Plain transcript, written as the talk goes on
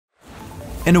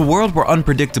In a world where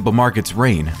unpredictable markets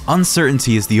reign,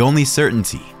 uncertainty is the only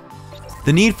certainty.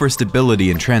 The need for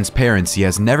stability and transparency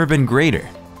has never been greater.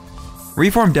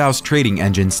 ReformDAO's trading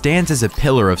engine stands as a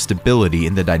pillar of stability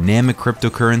in the dynamic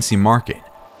cryptocurrency market.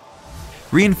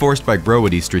 Reinforced by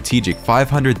Growity's strategic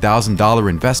 $500,000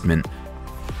 investment,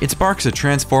 it sparks a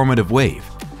transformative wave,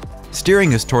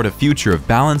 steering us toward a future of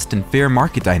balanced and fair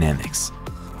market dynamics.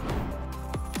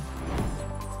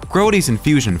 Growity's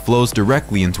infusion flows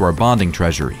directly into our bonding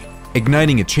treasury,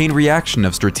 igniting a chain reaction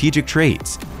of strategic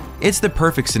trades. It's the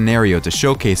perfect scenario to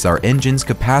showcase our engine's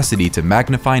capacity to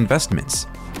magnify investments,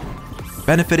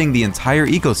 benefiting the entire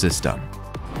ecosystem.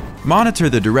 Monitor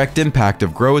the direct impact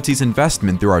of Growity's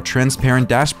investment through our transparent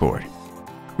dashboard.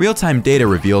 Real-time data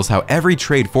reveals how every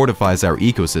trade fortifies our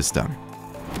ecosystem,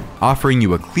 offering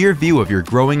you a clear view of your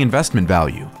growing investment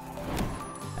value.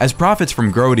 As profits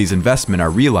from Growity's investment are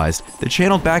realized, they're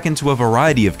channeled back into a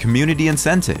variety of community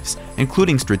incentives,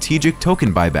 including strategic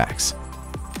token buybacks.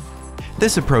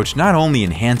 This approach not only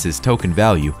enhances token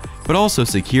value, but also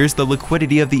secures the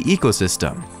liquidity of the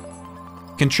ecosystem,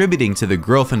 contributing to the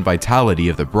growth and vitality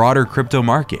of the broader crypto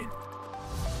market.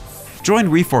 Join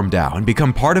ReformDAO and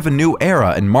become part of a new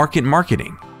era in market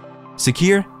marketing.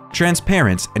 Secure,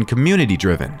 transparent, and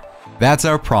community-driven. That's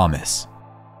our promise.